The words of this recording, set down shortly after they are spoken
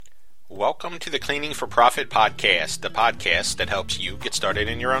Welcome to the Cleaning for Profit podcast, the podcast that helps you get started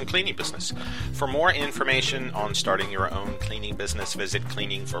in your own cleaning business. For more information on starting your own cleaning business, visit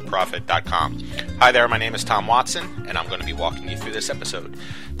cleaningforprofit.com. Hi there, my name is Tom Watson, and I'm going to be walking you through this episode.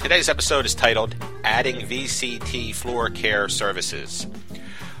 Today's episode is titled, Adding VCT Floor Care Services.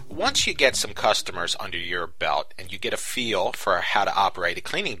 Once you get some customers under your belt and you get a feel for how to operate a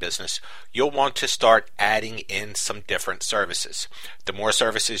cleaning business, you'll want to start adding in some different services. The more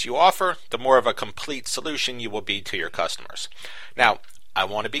services you offer, the more of a complete solution you will be to your customers. Now, I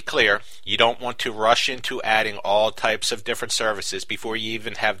want to be clear, you don't want to rush into adding all types of different services before you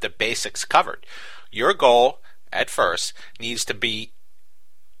even have the basics covered. Your goal, at first, needs to be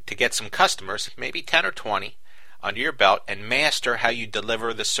to get some customers, maybe 10 or 20, under your belt and master how you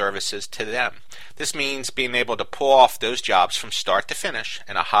deliver the services to them. This means being able to pull off those jobs from start to finish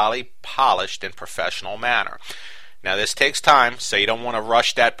in a highly polished and professional manner. Now this takes time, so you don't want to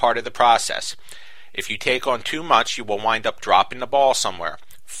rush that part of the process. If you take on too much, you will wind up dropping the ball somewhere.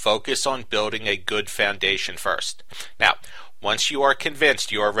 Focus on building a good foundation first. Now, once you are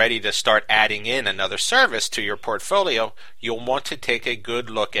convinced you are ready to start adding in another service to your portfolio, you'll want to take a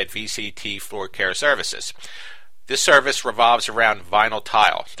good look at VCT Floor Care Services. This service revolves around vinyl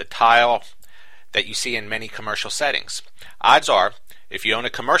tile, the tile that you see in many commercial settings. Odds are, if you own a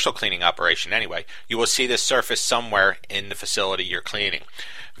commercial cleaning operation anyway, you will see this surface somewhere in the facility you're cleaning.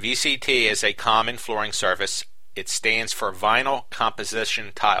 VCT is a common flooring service. It stands for Vinyl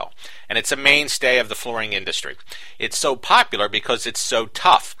Composition Tile, and it's a mainstay of the flooring industry. It's so popular because it's so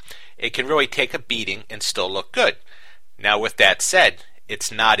tough. It can really take a beating and still look good. Now with that said,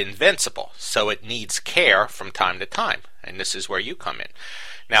 it's not invincible, so it needs care from time to time, and this is where you come in.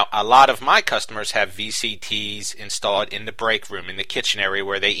 Now, a lot of my customers have VCTs installed in the break room, in the kitchen area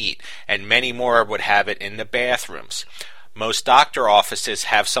where they eat, and many more would have it in the bathrooms. Most doctor offices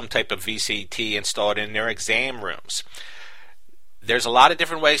have some type of VCT installed in their exam rooms. There's a lot of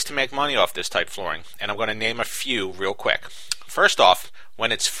different ways to make money off this type flooring, and I'm going to name a few real quick. First off,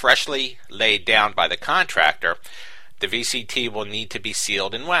 when it's freshly laid down by the contractor, the VCT will need to be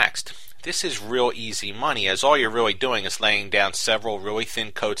sealed and waxed. This is real easy money, as all you're really doing is laying down several really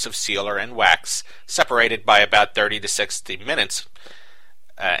thin coats of sealer and wax, separated by about 30 to 60 minutes,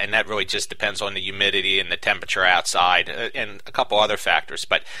 and that really just depends on the humidity and the temperature outside, and a couple other factors,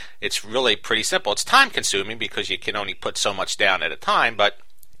 but it's really pretty simple. It's time consuming because you can only put so much down at a time, but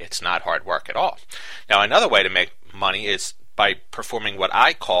it's not hard work at all. Now, another way to make money is by performing what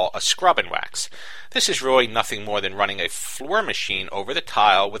I call a scrub and wax. This is really nothing more than running a floor machine over the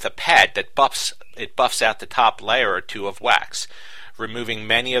tile with a pad that buffs out the top layer or two of wax, removing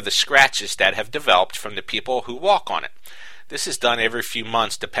many of the scratches that have developed from the people who walk on it. This is done every few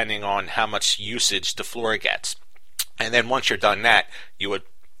months depending on how much usage the floor gets. And then once you're done that, you would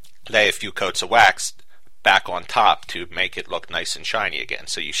lay a few coats of wax back on top to make it look nice and shiny again.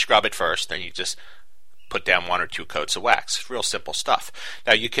 So you scrub it first, then you just put down 1 or 2 coats of wax. Real simple stuff.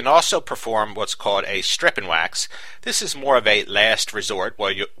 Now you can also perform what's called a strip and wax. This is more of a last resort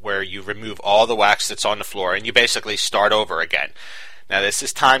where you remove all the wax that's on the floor and you basically start over again. Now this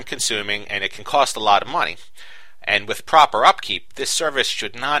is time consuming and it can cost a lot of money. And with proper upkeep, this service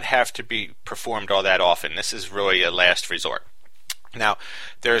should not have to be performed all that often. This is really a last resort. Now,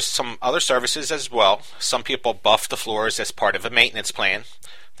 there's some other services as well. Some people buff the floors as part of a maintenance plan.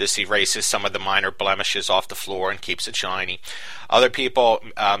 This erases some of the minor blemishes off the floor and keeps it shiny. Other people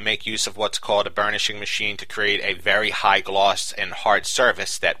make use of what's called a burnishing machine to create a very high gloss and hard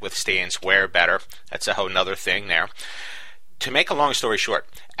surface that withstands wear better. That's a whole nother thing there. To make a long story short,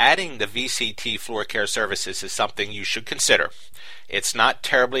 adding the VCT floor care services is something you should consider. It's not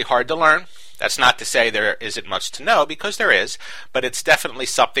terribly hard to learn. That's not to say there isn't much to know, because there is, but it's definitely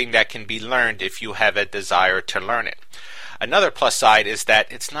something that can be learned if you have a desire to learn it. Another plus side is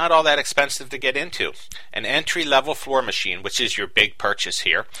that it's not all that expensive to get into. An entry-level floor machine, which is your big purchase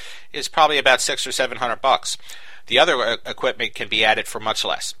here, is probably about $600 or $700. The other equipment can be added for much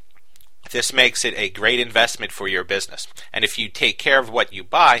less. This makes it a great investment for your business. And if you take care of what you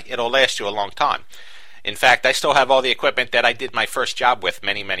buy, it'll last you a long time. In fact, I still have all the equipment that I did my first job with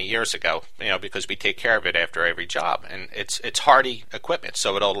many, many years ago, because we take care of it after every job. And it's hardy equipment,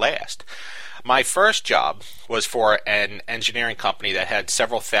 so it'll last. My first job was for an engineering company that had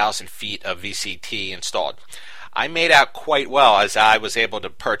several thousand feet of VCT installed. I made out quite well as I was able to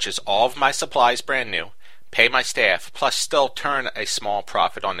purchase all of my supplies brand new, pay my staff, plus still turn a small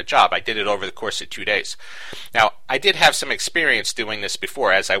profit on the job. I did it over the course of 2 days. Now, I did have some experience doing this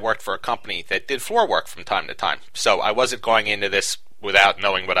before, as I worked for a company that did floor work from time to time. So I wasn't going into this without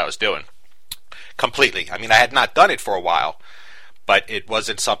knowing what I was doing completely. I mean, I had not done it for a while, but it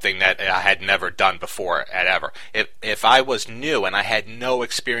wasn't something that I had never done before ever. If I was new and I had no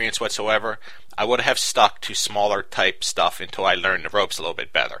experience whatsoever, I would have stuck to smaller type stuff until I learned the ropes a little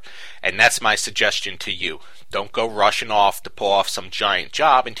bit better. And that's my suggestion to you. Don't go rushing off to pull off some giant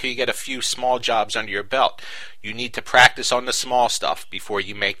job until you get a few small jobs under your belt. You need to practice on the small stuff before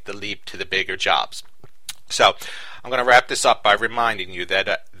you make the leap to the bigger jobs. So I'm going to wrap this up by reminding you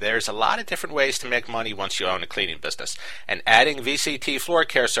that there's a lot of different ways to make money once you own a cleaning business, and adding VCT floor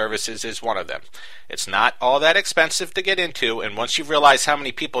care services is one of them. It's not all that expensive to get into, and once you realize how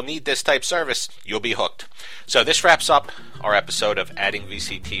many people need this type service, you'll be hooked. So this wraps up our episode of Adding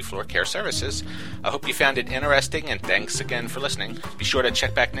VCT Floor Care Services. I hope you found it interesting, and thanks again for listening. Be sure to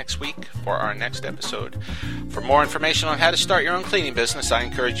check back next week for our next episode. For more information on how to start your own cleaning business, I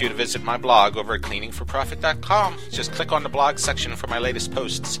encourage you to visit my blog over at cleaningforprofit.com. Just click on the blog section for my latest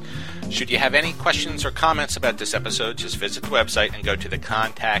posts. Should you have any questions or comments about this episode, just visit the website and go to the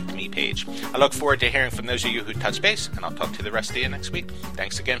Contact Me page. I look forward to hearing from those of you who touch base, and I'll talk to the rest of you next week.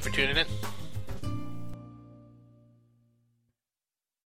 Thanks again for tuning in.